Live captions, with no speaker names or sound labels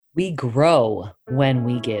We grow when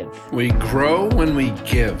we give. We grow when we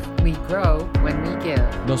give. We grow when we give.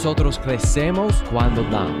 Nosotros crecemos cuando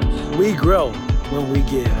damos. We grow when we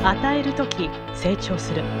give. 与えるとき成長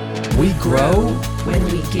する。 We grow when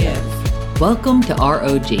we give. Welcome to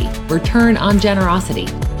ROG, Return on Generosity.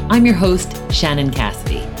 I'm your host, Shannon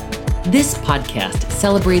Cassidy. This podcast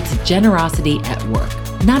celebrates generosity at work,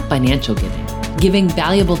 not financial giving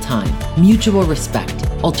valuable time, mutual respect,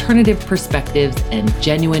 alternative perspectives, and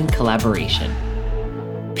genuine collaboration.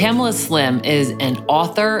 Pamela Slim is an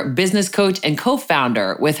author, business coach, and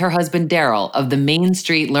co-founder with her husband, Daryl, of the Main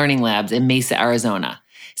Street Learning Labs in Mesa, Arizona.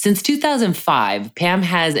 Since 2005, Pam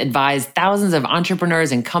has advised thousands of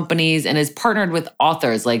entrepreneurs and companies and has partnered with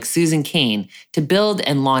authors like Susan Cain to build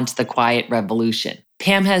and launch The Quiet Revolution.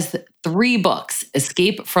 Pam has 3 books,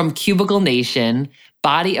 Escape from Cubicle Nation,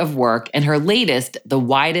 Body of Work, and her latest, The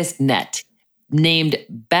Widest Net, named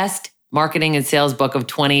Best Marketing and Sales Book of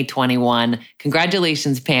 2021.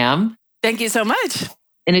 Congratulations, Pam. Thank you so much.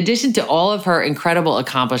 In addition to all of her incredible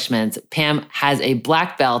accomplishments, Pam has a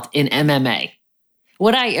black belt in MMA.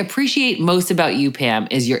 What I appreciate most about you, Pam,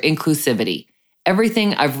 is your inclusivity.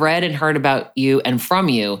 Everything I've read and heard about you and from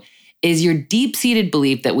you is your deep-seated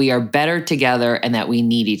belief that we are better together and that we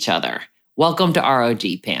need each other. Welcome to ROG,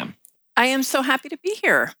 Pam. I am so happy to be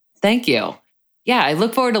here. Thank you. Yeah, I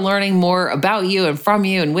look forward to learning more about you and from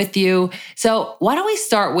you and with you. So why don't we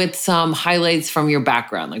start with some highlights from your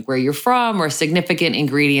background, like where you're from or significant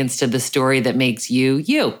ingredients to the story that makes you,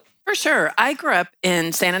 you? For sure. I grew up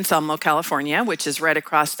in San Anselmo, California, which is right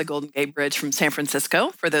across the Golden Gate Bridge from San Francisco,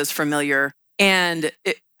 for those familiar. And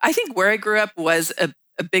I think where I grew up was a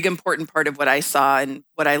big important part of what I saw and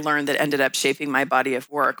what I learned that ended up shaping my body of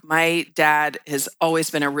work. My dad has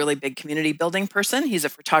always been a really big community building person. He's a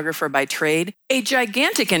photographer by trade, a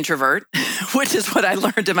gigantic introvert, which is what I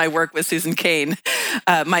learned in my work with Susan Cain.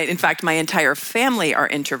 In fact, my entire family are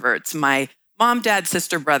introverts. My mom, dad,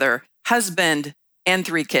 sister, brother, husband, and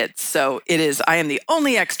 3 kids. So I am the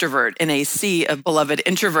only extrovert in a sea of beloved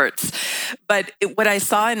introverts. But what I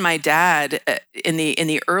saw in my dad in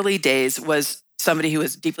the early days was somebody who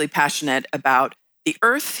was deeply passionate about the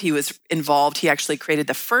earth. He was involved. He actually created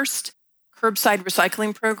the first curbside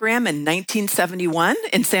recycling program in 1971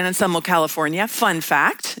 in San Anselmo, California. Fun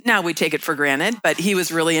fact. Now we take it for granted, but he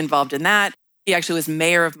was really involved in that. He actually was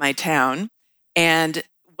mayor of my town. And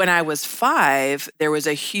when I was 5, there was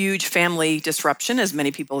a huge family disruption, as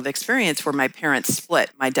many people have experienced, where my parents split.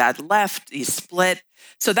 My dad left, he split.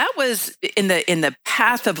 So that was in the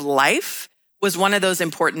path of life, was one of those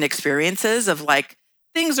important experiences of like,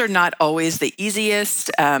 things are not always the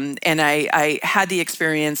easiest. And I had the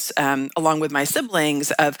experience, along with my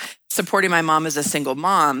siblings, of supporting my mom as a single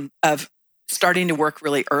mom, of starting to work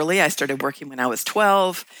really early. I started working when I was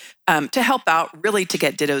 12 to help out, really to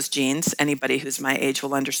get Ditto's genes. Anybody who's my age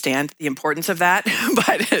will understand the importance of that,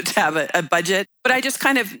 but to have a budget. But I just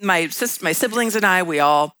kind of, my siblings and I, we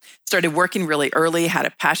all started working really early, had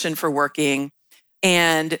a passion for working.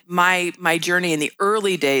 And my journey in the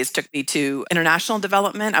early days took me to international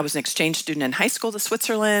development. I was an exchange student in high school to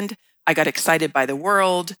Switzerland. I got excited by the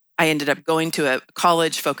world. I ended up going to a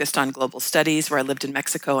college focused on global studies where I lived in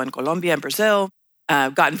Mexico and Colombia and Brazil.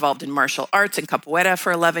 Got involved in martial arts and capoeira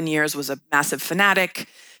for 11 years, was a massive fanatic.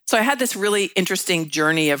 So I had this really interesting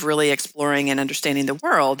journey of really exploring and understanding the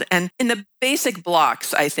world. And in the basic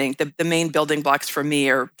blocks, I think the main building blocks for me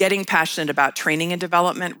are getting passionate about training and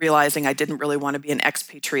development, realizing I didn't really want to be an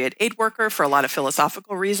expatriate aid worker for a lot of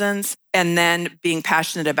philosophical reasons. And then being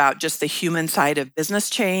passionate about just the human side of business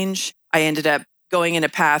change. I ended up going in a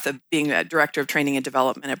path of being a director of training and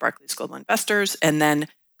development at Barclays Global Investors, and then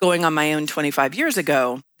going on my own 25 years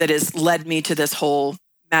ago that has led me to this whole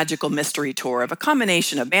magical mystery tour of a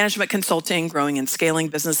combination of management consulting, growing and scaling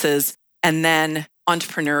businesses, and then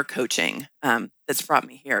entrepreneur coaching that's brought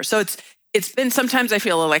me here. So it's been, sometimes I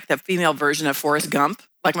feel like the female version of Forrest Gump.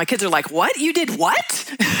 Like my kids are like, what? You did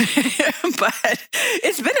what? But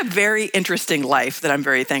it's been a very interesting life that I'm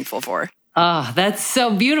very thankful for. Oh, that's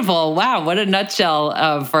so beautiful. Wow. What a nutshell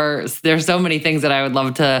there's so many things that I would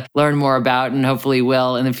love to learn more about and hopefully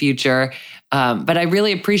will in the future. But I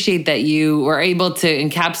really appreciate that you were able to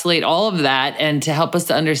encapsulate all of that and to help us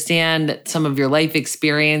to understand some of your life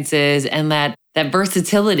experiences and that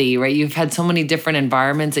versatility, right? You've had so many different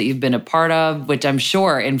environments that you've been a part of, which I'm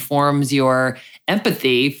sure informs your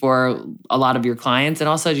empathy for a lot of your clients and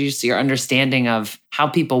also just your understanding of how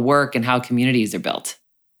people work and how communities are built.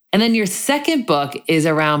 And then your second book is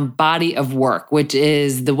around body of work, which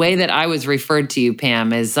is the way that I was referred to you,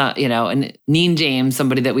 Pam, as, and Neen James,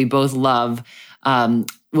 somebody that we both love,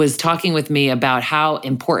 was talking with me about how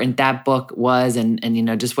important that book was and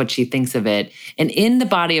just what she thinks of it. And in the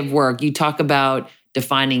body of work, you talk about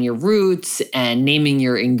defining your roots and naming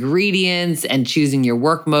your ingredients and choosing your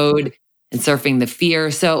work mode and surfing the fear.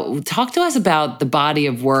 So talk to us about the body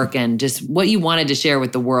of work and just what you wanted to share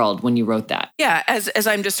with the world when you wrote that. Yeah, as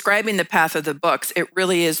I'm describing the path of the books, it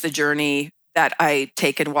really is the journey that I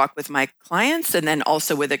take and walk with my clients and then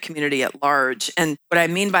also with the community at large. And what I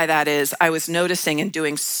mean by that is I was noticing and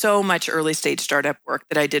doing so much early stage startup work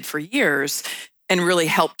that I did for years and really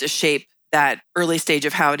helped to shape that early stage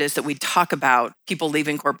of how it is that we talk about people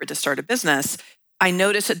leaving corporate to start a business. I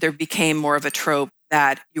noticed that there became more of a trope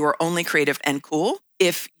that you are only creative and cool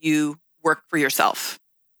if you work for yourself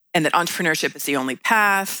and that entrepreneurship is the only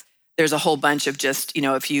path. There's a whole bunch of just,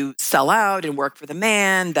 if you sell out and work for the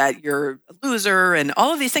man, that you're a loser and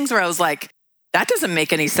all of these things where I was like, that doesn't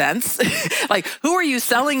make any sense. Like, who are you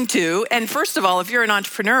selling to? And first of all, if you're an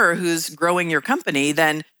entrepreneur who's growing your company,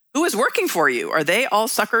 then who is working for you? Are they all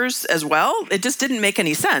suckers as well? It just didn't make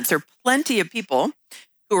any sense. There are plenty of people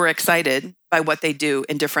who are excited by what they do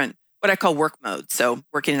in different, what I call work modes. So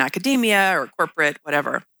working in academia or corporate,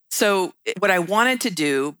 whatever. So what I wanted to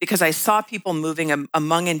do, because I saw people moving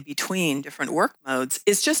among and between different work modes,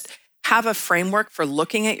 is just have a framework for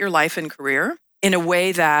looking at your life and career in a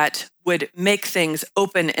way that would make things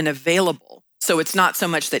open and available. So it's not so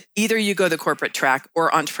much that either you go the corporate track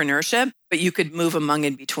or entrepreneurship, but you could move among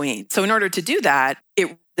and between. So in order to do that,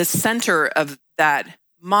 the center of that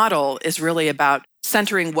model is really about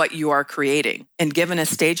centering what you are creating. And given a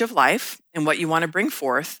stage of life and what you want to bring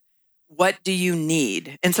forth, what do you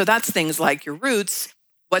need? And so that's things like your roots,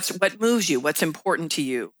 what moves you, what's important to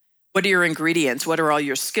you, what are your ingredients, what are all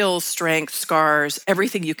your skills, strengths, scars,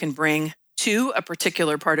 everything you can bring to a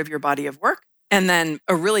particular part of your body of work. And then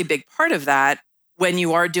a really big part of that, when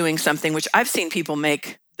you are doing something, which I've seen people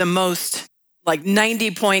make the most like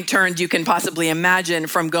 90-point turns you can possibly imagine,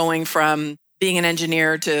 from going from being an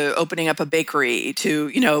engineer to opening up a bakery to,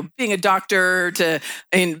 being a doctor to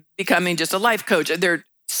becoming just a life coach. There are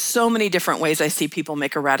so many different ways I see people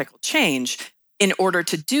make a radical change. In order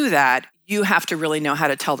to do that, you have to really know how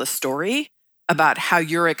to tell the story about how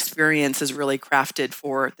your experience is really crafted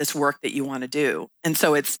for this work that you want to do. And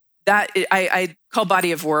so it's that I call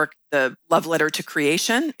body of work the love letter to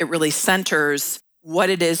creation. It really centers what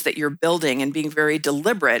it is that you're building and being very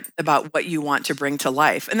deliberate about what you want to bring to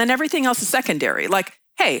life. And then everything else is secondary. Like,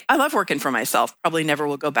 hey, I love working for myself. Probably never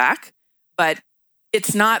will go back. But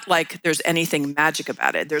it's not like there's anything magic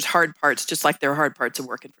about it. There's hard parts, just like there are hard parts of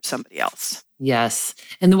working for somebody else. Yes.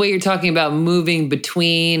 And the way you're talking about moving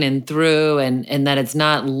between and through and that it's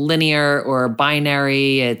not linear or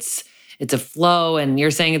binary, it's a flow, and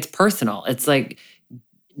you're saying it's personal. It's like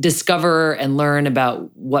discover and learn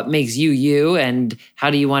about what makes you you and how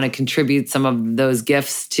do you want to contribute some of those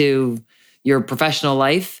gifts to your professional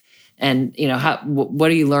life. And, what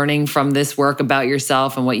are you learning from this work about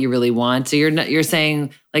yourself and what you really want? So you're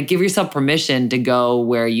saying, like, give yourself permission to go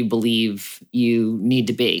where you believe you need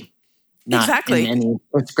to be. Not exactly. in any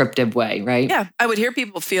prescriptive way, right? Yeah. I would hear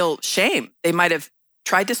people feel shame. They might have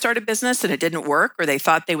tried to start a business and it didn't work, or they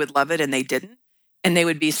thought they would love it and they didn't. And they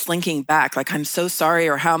would be slinking back like, I'm so sorry,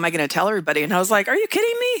 or how am I going to tell everybody? And I was like, are you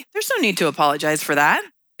kidding me? There's no need to apologize for that.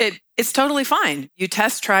 It's totally fine. You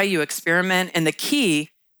test, try, you experiment. And the key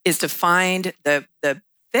is to find the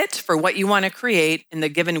fit for what you want to create in the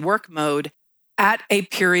given work mode at a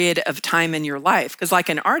period of time in your life. Because like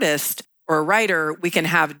an artist or a writer, we can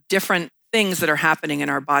have different things that are happening in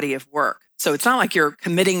our body of work. So it's not like you're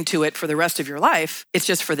committing to it for the rest of your life. It's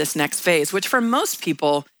just for this next phase, which for most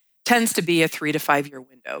people tends to be a 3 to 5 year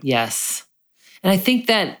window. Yes. And I think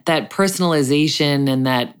that personalization and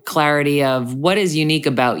that clarity of what is unique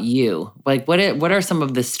about you, like what are some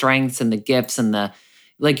of the strengths and the gifts and the,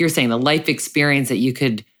 like you're saying, the life experience that you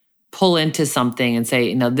could pull into something and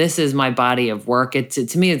say, this is my body of work.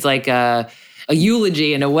 To me, it's like a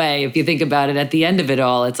eulogy in a way. If you think about it, at the end of it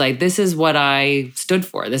all, it's like, this is what I stood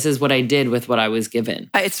for. This is what I did with what I was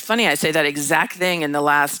given. It's funny. I say that exact thing in the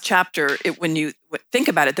last chapter. When you think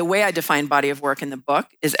about it, the way I define body of work in the book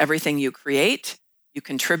is everything you create, you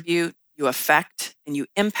contribute, you affect, and you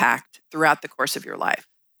impact throughout the course of your life.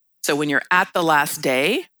 So when you're at the last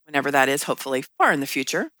day, whenever that is, hopefully far in the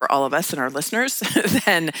future for all of us and our listeners,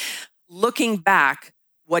 then looking back,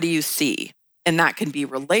 what do you see? And that can be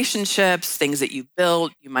relationships, things that you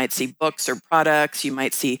built. You might see books or products. You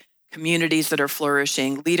might see communities that are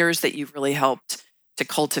flourishing, leaders that you've really helped to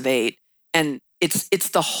cultivate. And it's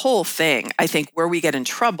the whole thing. I think where we get in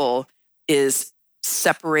trouble is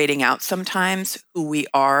separating out sometimes who we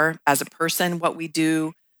are as a person, what we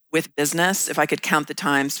do, with business, if I could count the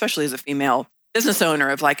time, especially as a female business owner,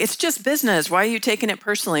 of like, it's just business. Why are you taking it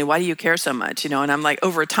personally? Why do you care so much? And I'm like,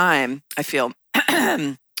 over time, I feel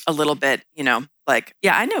a little bit, like,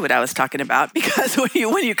 yeah, I know what I was talking about, because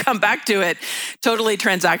when you come back to it, totally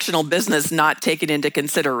transactional business, not taking into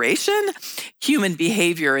consideration human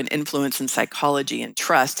behavior and influence and psychology and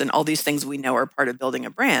trust and all these things we know are part of building a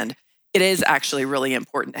brand. It is actually really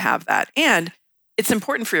important to have that. And it's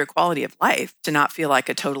important for your quality of life to not feel like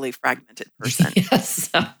a totally fragmented person. Yes,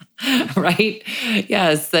 right?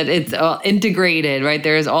 Yes, that it's all integrated, right?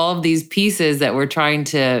 There's all of these pieces that we're trying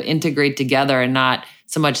to integrate together and not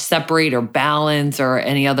so much separate or balance or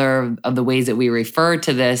any other of the ways that we refer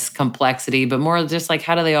to this complexity, but more just like,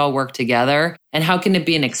 how do they all work together? And how can it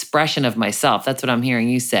be an expression of myself? That's what I'm hearing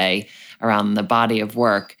you say around the body of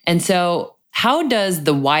work. And so how does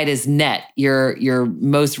The Widest Net, your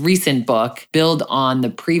most recent book, build on the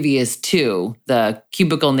previous two, the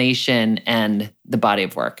Cubicle Nation and the body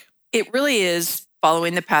of work? It really is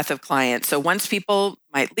following the path of client. So once people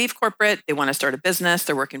might leave corporate, they want to start a business,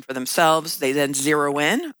 they're working for themselves, they then zero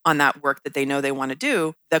in on that work that they know they want to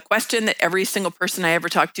do. The question that every single person I ever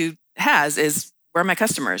talk to has is, where are my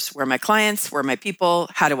customers? Where are my clients? Where are my people?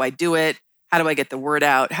 How do I do it? How do I get the word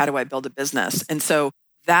out? How do I build a business? And so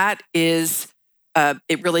that is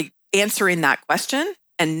it really answering that question,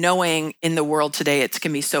 and knowing in the world today it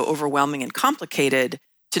can be so overwhelming and complicated,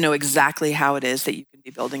 to know exactly how it is that you can be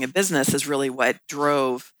building a business is really what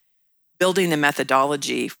drove building the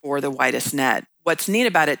methodology for The Widest Net. What's neat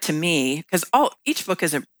about it to me, because each book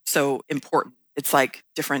isn't so important. It's like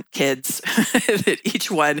different kids, each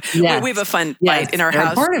one. Yes. We have a fun fight in our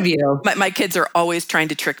house. Part of you. My kids are always trying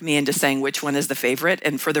to trick me into saying which one is the favorite.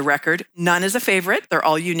 And for the record, none is a favorite. They're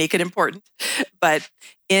all unique and important. But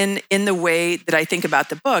in the way that I think about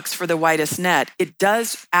the books, for The Widest Net, it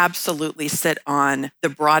does absolutely sit on the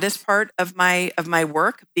broadest part of my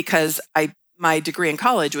work, because my degree in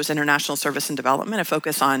college was international service and development, a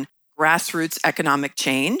focus on grassroots economic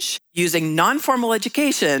change, using non-formal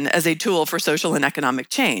education as a tool for social and economic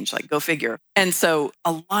change, like go figure. And so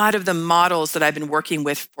a lot of the models that I've been working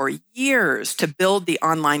with for years to build the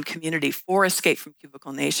online community for Escape from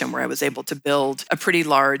Cubicle Nation, where I was able to build a pretty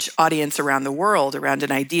large audience around the world around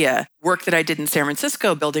an idea, work that I did in San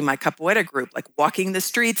Francisco, building my Capoeira group, like walking the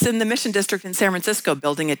streets in the Mission District in San Francisco,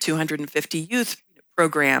 building a 250 youth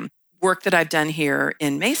program, work that I've done here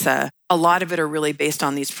in Mesa, a lot of it are really based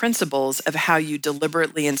on these principles of how you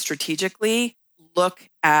deliberately and strategically look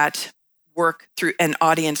at work through an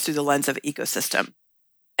audience through the lens of ecosystem.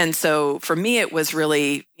 And so for me, it was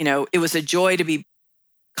really, it was a joy to be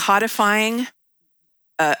codifying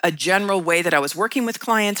a general way that I was working with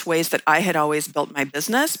clients, ways that I had always built my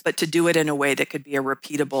business, but to do it in a way that could be a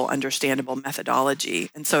repeatable, understandable methodology.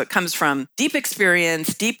 And so it comes from deep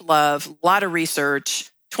experience, deep love, a lot of research,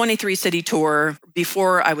 23-city tour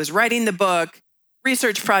before I was writing the book,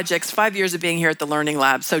 research projects, 5 years of being here at the Learning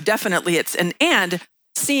Lab. So definitely and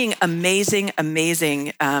seeing amazing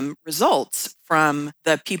results from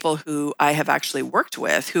the people who I have actually worked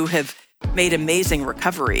with, who have made amazing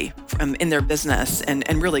recovery in their business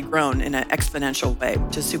and really grown in an exponential way,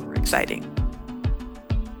 which is super exciting.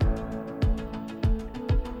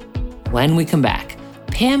 When we come back,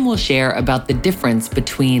 Pam will share about the difference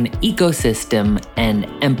between ecosystem and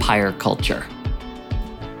empire culture.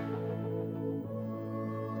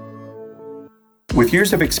 With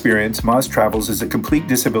years of experience, Moz Travels is a complete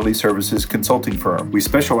disability services consulting firm. We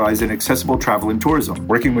specialize in accessible travel and tourism.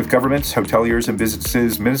 Working with governments, hoteliers, and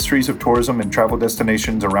businesses, ministries of tourism, and travel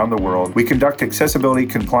destinations around the world, we conduct accessibility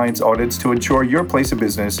compliance audits to ensure your place of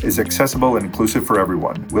business is accessible and inclusive for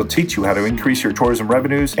everyone. We'll teach you how to increase your tourism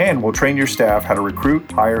revenues, and we'll train your staff how to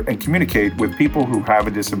recruit, hire, and communicate with people who have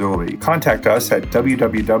a disability. Contact us at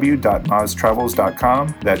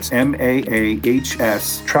www.maztravels.com. That's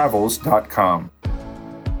MAAHS travels.com.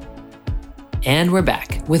 And we're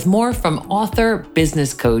back with more from author,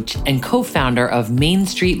 business coach, and co-founder of Main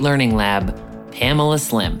Street Learning Lab, Pamela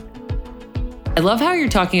Slim. I love how you're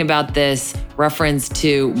talking about this reference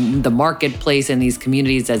to the marketplace and these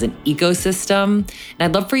communities as an ecosystem. And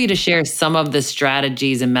I'd love for you to share some of the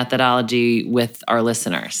strategies and methodology with our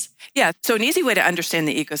listeners. Yeah. So an easy way to understand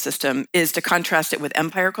the ecosystem is to contrast it with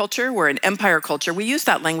empire culture, where in empire culture, we use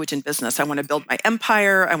that language in business. I want to build my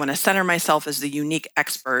empire. I want to center myself as the unique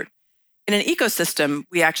expert. In an ecosystem,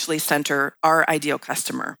 we actually center our ideal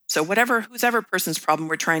customer. So whosever person's problem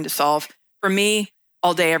we're trying to solve. For me,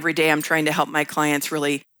 all day, every day, I'm trying to help my clients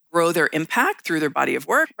really grow their impact through their body of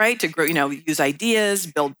work, right? To grow, use ideas,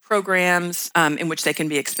 build programs in which they can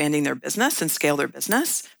be expanding their business and scale their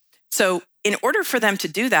business. So in order for them to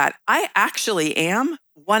do that, I actually am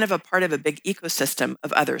one of a part of a big ecosystem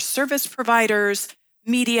of other service providers,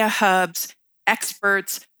 media hubs,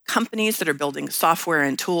 experts, companies that are building software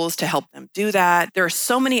and tools to help them do that. There are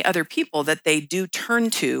so many other people that they do turn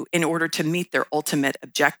to in order to meet their ultimate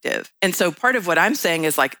objective. And so part of what I'm saying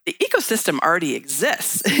is like the ecosystem already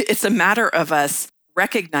exists. It's a matter of us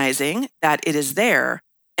recognizing that it is there.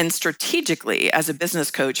 And strategically, as a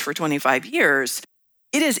business coach for 25 years,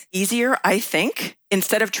 it is easier, I think,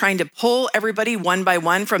 instead of trying to pull everybody one by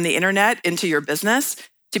one from the internet into your business,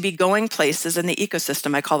 to be going places in the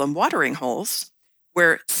ecosystem, I call them watering holes,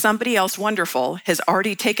 where somebody else wonderful has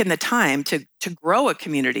already taken the time to grow a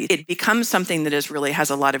community. It becomes something that really has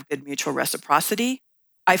a lot of good mutual reciprocity.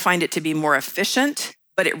 I find it to be more efficient,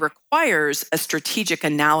 but it requires a strategic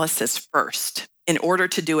analysis first. In order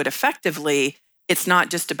to do it effectively, it's not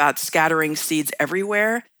just about scattering seeds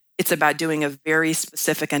everywhere. It's about doing a very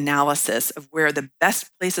specific analysis of where the best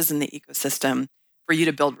places in the ecosystem for you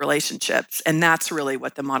to build relationships. And that's really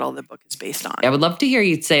what the model of the book is based on. I would love to hear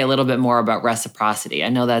you say a little bit more about reciprocity. I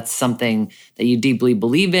know that's something that you deeply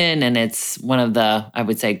believe in, and it's one of the, I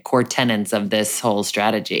would say, core tenets of this whole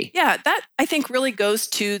strategy. Yeah, that I think really goes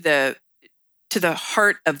to the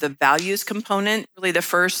heart of the values component. Really, the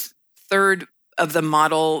first third of the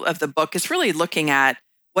model of the book is really looking at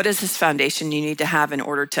what is this foundation you need to have in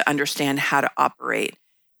order to understand how to operate.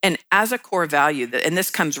 And as a core value, and this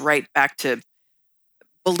comes right back to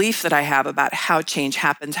belief that I have about how change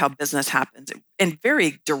happens, how business happens, and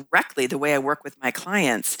very directly the way I work with my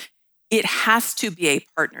clients, it has to be a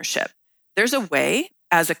partnership. There's a way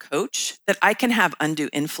as a coach that I can have undue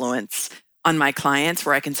influence on my clients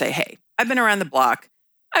where I can say, hey, I've been around the block.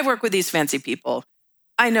 I've worked with these fancy people.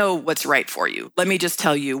 I know what's right for you. Let me just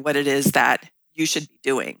tell you what it is that you should be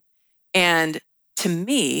doing. And to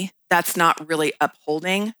me, that's not really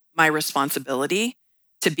upholding my responsibility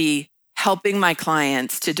to be helping my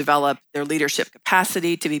clients to develop their leadership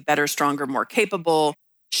capacity, to be better, stronger, more capable,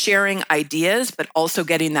 sharing ideas, but also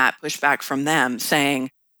getting that pushback from them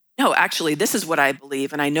saying, no, actually, this is what I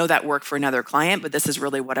believe. And I know that worked for another client, but this is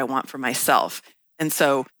really what I want for myself. And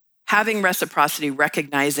so having reciprocity,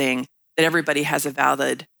 recognizing that everybody has a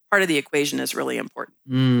valid part of the equation is really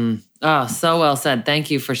important. Oh, so well said.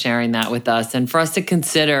 Thank you for sharing that with us. And for us to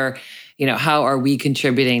consider, how are we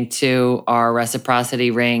contributing to our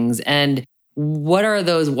reciprocity rings? And what are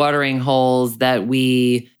those watering holes that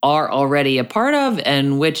we are already a part of?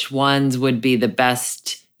 And which ones would be the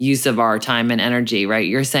best use of our time and energy, right?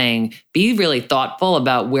 You're saying be really thoughtful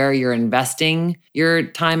about where you're investing your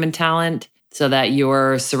time and talent so that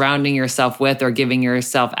you're surrounding yourself with or giving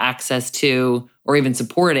yourself access to or even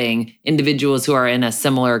supporting individuals who are in a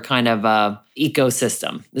similar kind of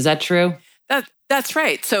ecosystem. Is that true? That's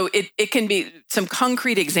right. So it can be some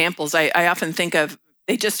concrete examples. I often think of,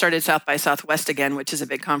 they just started South by Southwest again, which is a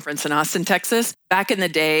big conference in Austin, Texas. Back in the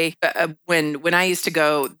day, when I used to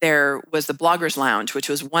go, there was the Bloggers Lounge, which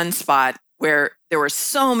was one spot where there were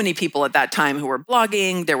so many people at that time who were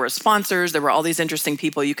blogging. There were sponsors. There were all these interesting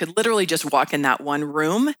people. You could literally just walk in that one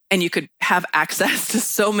room and you could have access to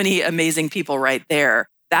so many amazing people right there.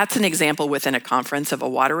 That's an example within a conference of a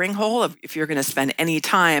watering hole. If you're going to spend any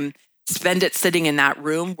time, spend it sitting in that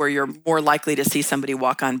room where you're more likely to see somebody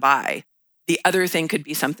walk on by. The other thing could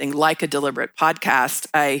be something like a deliberate podcast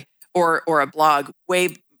or a blog.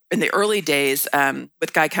 Way in the early days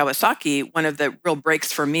with Guy Kawasaki, one of the real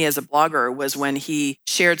breaks for me as a blogger was when he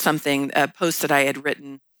shared something, a post that I had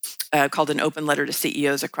written called An Open Letter to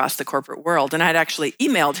CEOs Across the Corporate World. And I'd actually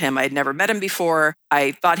emailed him. I'd never met him before.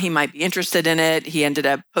 I thought he might be interested in it. He ended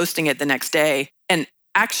up posting it the next day. And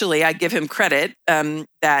actually, I give him credit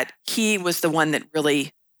that he was the one that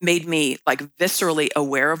really made me like viscerally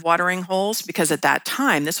aware of watering holes, because at that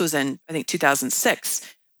time, this was in, I think,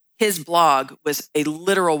 2006, his blog was a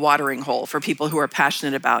literal watering hole for people who are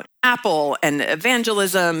passionate about Apple and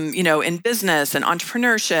evangelism, in business and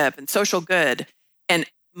entrepreneurship and social good. And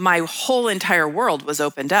my whole entire world was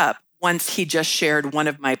opened up once he just shared one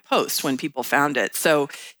of my posts when people found it. So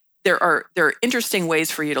there are interesting ways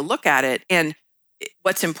for you to look at it. And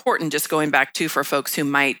what's important, just going back to for folks who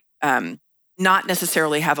might not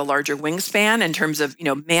necessarily have a larger wingspan in terms of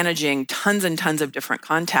managing tons and tons of different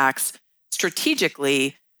contacts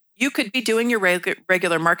strategically, you could be doing your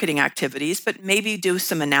regular marketing activities, but maybe do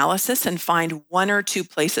some analysis and find one or two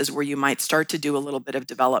places where you might start to do a little bit of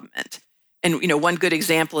development. And one good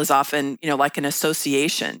example is often like an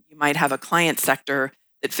association. You might have a client sector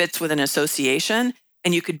that fits with an association,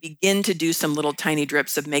 and you could begin to do some little tiny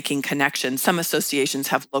drips of making connections. Some associations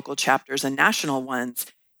have local chapters and national ones,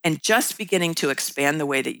 and just beginning to expand the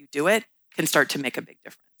way that you do it can start to make a big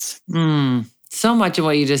difference. experience. So much of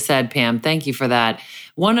what you just said, Pam. Thank you for that.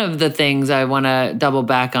 One of the things I want to double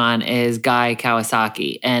back on is Guy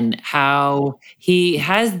Kawasaki and how he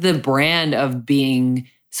has the brand of being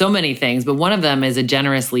so many things, but one of them is a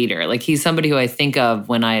generous leader. Like he's somebody who I think of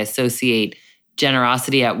when I associate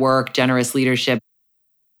generosity at work, generous leadership.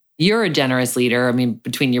 You're a generous leader. I mean,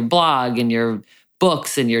 between your blog and your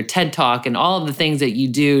books and your TED Talk and all of the things that you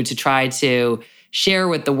do to try to share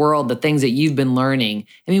with the world the things that you've been learning.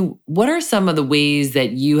 I mean, what are some of the ways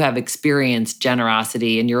that you have experienced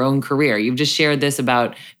generosity in your own career? You've just shared this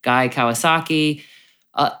about Guy Kawasaki.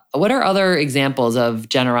 What are other examples of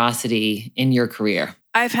generosity in your career?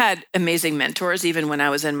 I've had amazing mentors. Even when I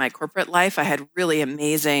was in my corporate life, I had really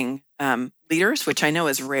amazing leaders, which I know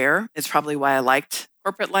is rare. It's probably why I liked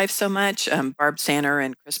corporate life so much. Barb Sanner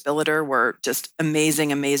and Chris Billiter were just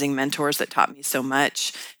amazing, amazing mentors that taught me so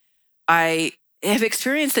much. I have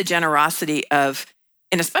experienced the generosity of,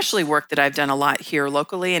 and especially work that I've done a lot here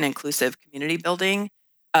locally in inclusive community building,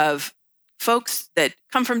 of folks that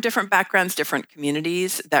come from different backgrounds, different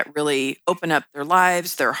communities that really open up their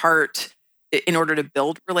lives, their heart, in order to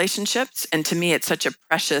build relationships. And to me, it's such a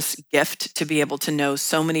precious gift to be able to know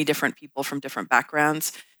so many different people from different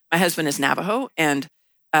backgrounds. My husband is Navajo, and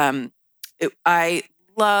I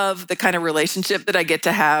love the kind of relationship that I get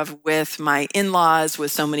to have with my in-laws,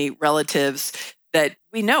 with so many relatives that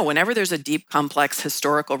we know whenever there's a deep, complex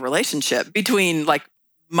historical relationship between like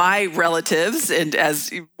my relatives and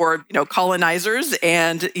as were, colonizers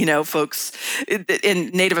and, folks in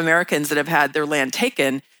Native Americans that have had their land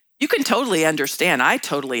taken, you can totally understand. I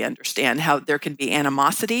totally understand how there can be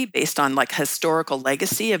animosity based on like historical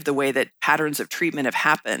legacy of the way that patterns of treatment have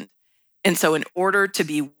happened. And so in order to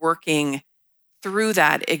be working through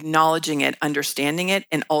that, acknowledging it, understanding it,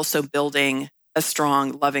 and also building a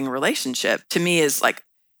strong, loving relationship, to me is like,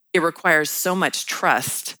 it requires so much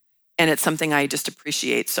trust. And it's something I just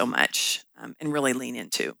appreciate so much and really lean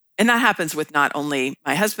into. And that happens with not only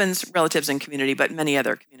my husband's relatives and community, but many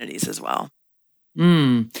other communities as well.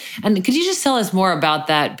 And could you just tell us more about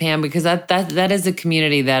that, Pam? Because that is a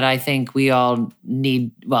community that I think we all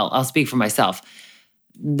need. Well, I'll speak for myself.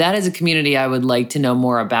 That is a community I would like to know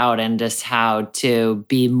more about, and just how to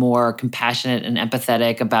be more compassionate and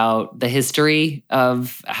empathetic about the history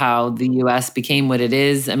of how the U.S. became what it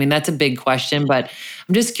is. I mean, that's a big question, but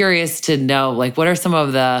I'm just curious to know, like, what are some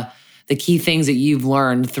of the key things that you've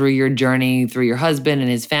learned through your journey, through your husband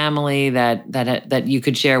and his family that you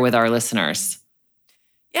could share with our listeners?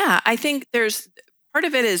 Yeah, I think there's part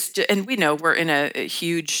of it is, and we know we're in a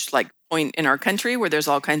huge point in our country where there's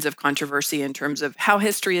all kinds of controversy in terms of how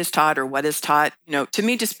history is taught or what is taught. To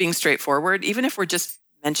me, just being straightforward, even if we're just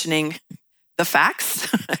mentioning the facts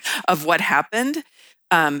of what happened,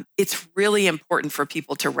 it's really important for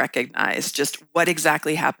people to recognize just what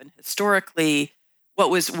exactly happened historically. What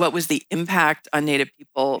was the impact on Native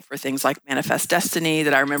people for things like Manifest Destiny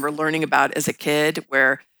that I remember learning about as a kid,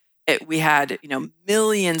 where we had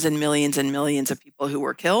millions and millions and millions of people who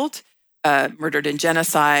were killed, murdered in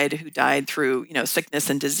genocide, who died through sickness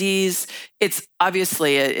and disease. It's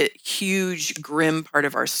obviously a huge, grim part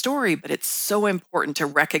of our story, but it's so important to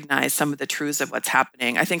recognize some of the truths of what's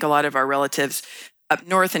happening. I think a lot of our relatives up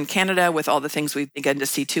north in Canada, with all the things we've begun to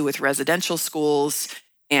see too with residential schools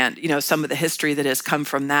and some of the history that has come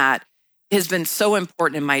from that, has been so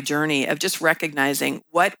important in my journey of just recognizing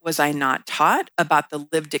what was I not taught about the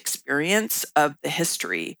lived experience of the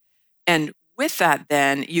history. And with that,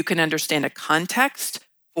 then you can understand a context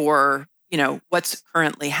for, what's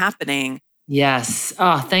currently happening. Yes.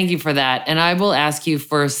 Oh, thank you for that. And I will ask you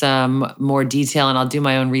for some more detail, and I'll do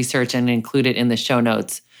my own research and include it in the show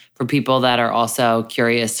notes for people that are also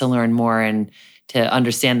curious to learn more and to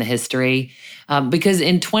understand the history. Because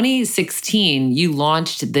in 2016, you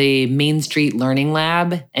launched the Main Street Learning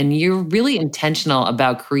Lab, and you're really intentional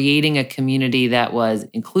about creating a community that was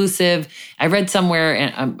inclusive. I read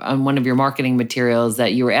somewhere on one of your marketing materials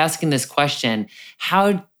that you were asking this question: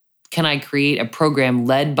 how can I create a program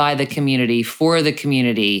led by the community for the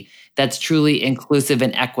community that's truly inclusive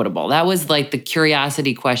and equitable? That was like the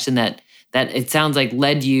curiosity question that it sounds like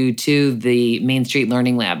led you to the Main Street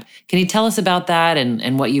Learning Lab. Can you tell us about that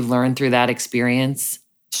and what you've learned through that experience?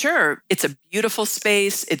 Sure. It's a beautiful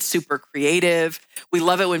space. It's super creative. We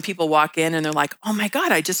love it when people walk in and they're like, oh my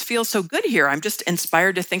God, I just feel so good here. I'm just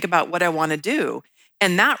inspired to think about what I want to do.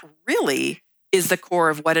 And that really is the core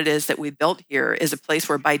of what it is that we built here, is a place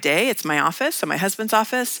where by day, it's my office and my husband's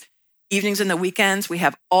office. Evenings and the weekends, we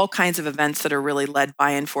have all kinds of events that are really led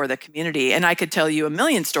by and for the community. And I could tell you a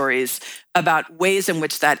million stories about ways in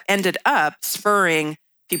which that ended up spurring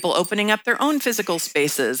people opening up their own physical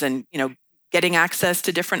spaces and, getting access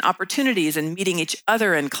to different opportunities and meeting each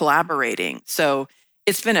other and collaborating. So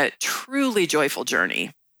it's been a truly joyful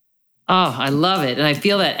journey. Oh, I love it. And I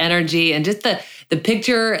feel that energy and just the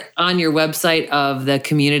picture on your website of the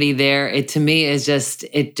community there, it to me is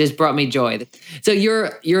it just brought me joy. So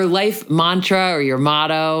your life mantra or your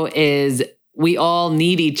motto is we all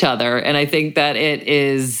need each other. And I think that it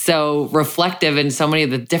is so reflective in so many of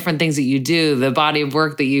the different things that you do, the body of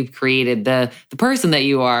work that you've created, the person that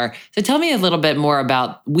you are. So tell me a little bit more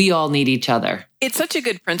about we all need each other. It's such a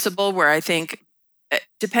good principle where I think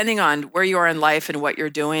depending on where you are in life and what you're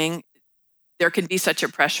doing, there can be such a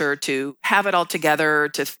pressure to have it all together,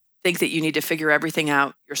 to think that you need to figure everything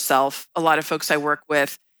out yourself. A lot of folks I work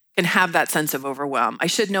with can have that sense of overwhelm. I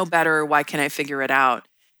should know better. Why can't I figure it out?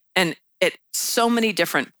 And at so many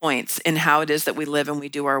different points in how it is that we live and we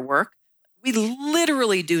do our work, we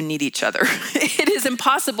literally do need each other. It is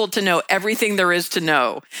impossible to know everything there is to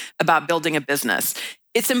know about building a business.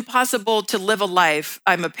 It's impossible to live a life.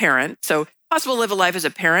 I'm a parent, so possible to live a life as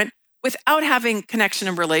a parent without having connection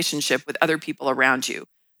and relationship with other people around you.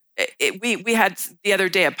 We had the other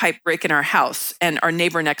day a pipe break in our house, and our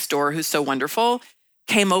neighbor next door, who's so wonderful,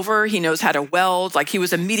 came over. He knows how to weld. Like, he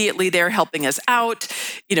was immediately there helping us out.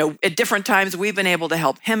 At different times, we've been able to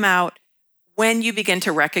help him out. When you begin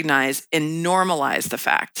to recognize and normalize the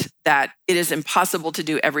fact that it is impossible to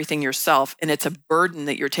do everything yourself, and it's a burden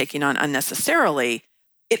that you're taking on unnecessarily,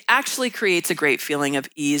 it actually creates a great feeling of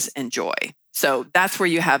ease and joy. So that's where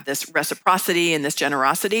you have this reciprocity and this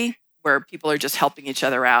generosity where people are just helping each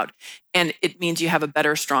other out. And it means you have a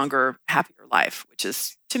better, stronger, happier life, which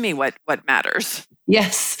is, to me, what matters.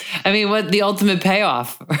 Yes. I mean, what the ultimate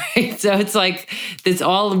payoff, right? So it's like this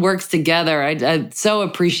all works together. I so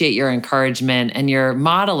appreciate your encouragement and your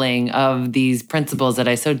modeling of these principles that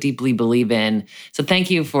I so deeply believe in. So thank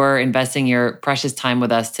you for investing your precious time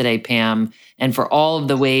with us today, Pam, and for all of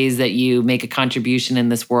the ways that you make a contribution in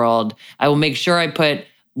this world. I will make sure I put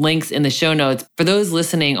links in the show notes. For those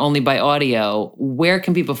listening only by audio, where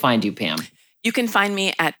can people find you, Pam? You can find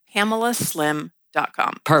me at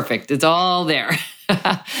PamelaSlim.com. Perfect. It's all there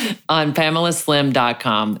on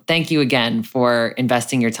PamelaSlim.com. Thank you again for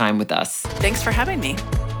investing your time with us. Thanks for having me.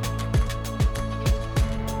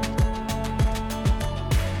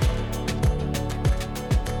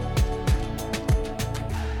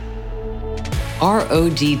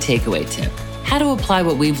 ROG takeaway tip: how to apply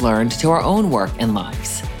what we've learned to our own work and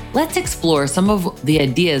lives. Let's explore some of the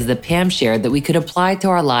ideas that Pam shared that we could apply to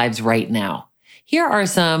our lives right now. Here are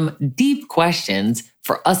some deep questions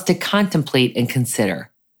for us to contemplate and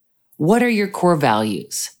consider. What are your core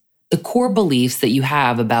values? The core beliefs that you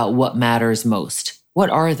have about what matters most. What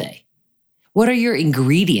are they? What are your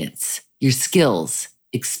ingredients, your skills,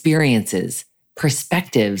 experiences,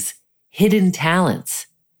 perspectives, hidden talents?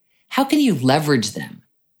 How can you leverage them?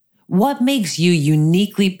 What makes you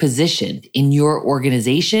uniquely positioned in your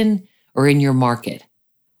organization or in your market?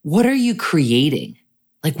 What are you creating?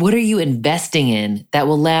 Like, what are you investing in that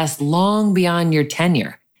will last long beyond your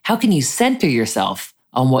tenure? How can you center yourself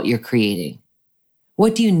on what you're creating?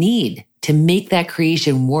 What do you need to make that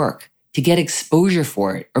creation work, to get exposure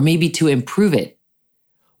for it, or maybe to improve it?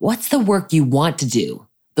 What's the work you want to do,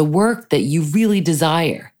 the work that you really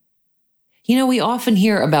desire? We often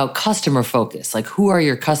hear about customer focus, like who are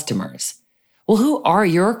your customers? Well, who are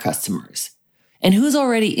your customers? And who's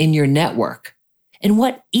already in your network? And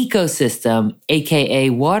what ecosystem, aka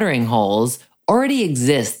watering holes, already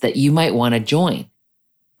exists that you might want to join?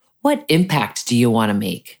 What impact do you want to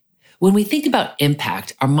make? When we think about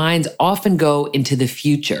impact, our minds often go into the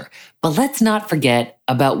future, but let's not forget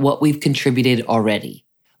about what we've contributed already.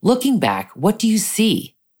 Looking back, what do you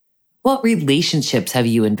see? What relationships have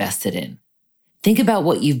you invested in? Think about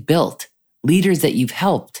what you've built, leaders that you've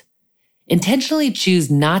helped. Intentionally choose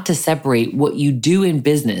not to separate what you do in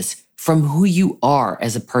business from who you are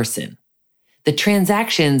as a person. The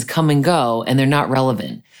transactions come and go and they're not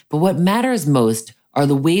relevant, but what matters most are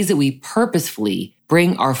the ways that we purposefully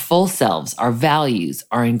bring our full selves, our values,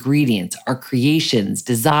 our ingredients, our creations,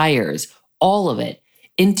 desires, all of it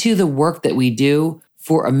into the work that we do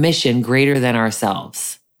for a mission greater than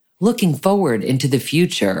ourselves. Looking forward into the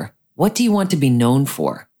future, what do you want to be known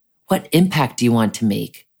for? What impact do you want to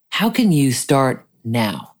make? How can you start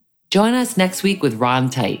now? Join us next week with Ron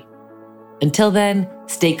Tite. Until then,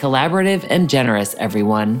 stay collaborative and generous,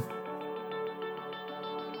 everyone.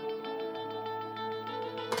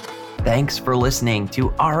 Thanks for listening to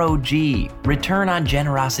ROG, Return on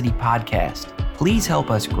Generosity Podcast. Please help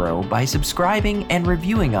us grow by subscribing and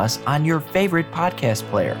reviewing us on your favorite podcast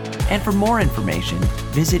player. And for more information,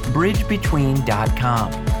 visit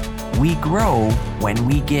bridgebetween.com. We grow when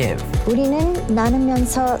we give. 우리는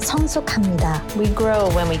나누면서 성숙합니다. We grow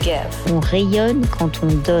when we give. On rayonne quand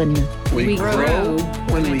on donne. We grow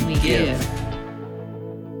when we give.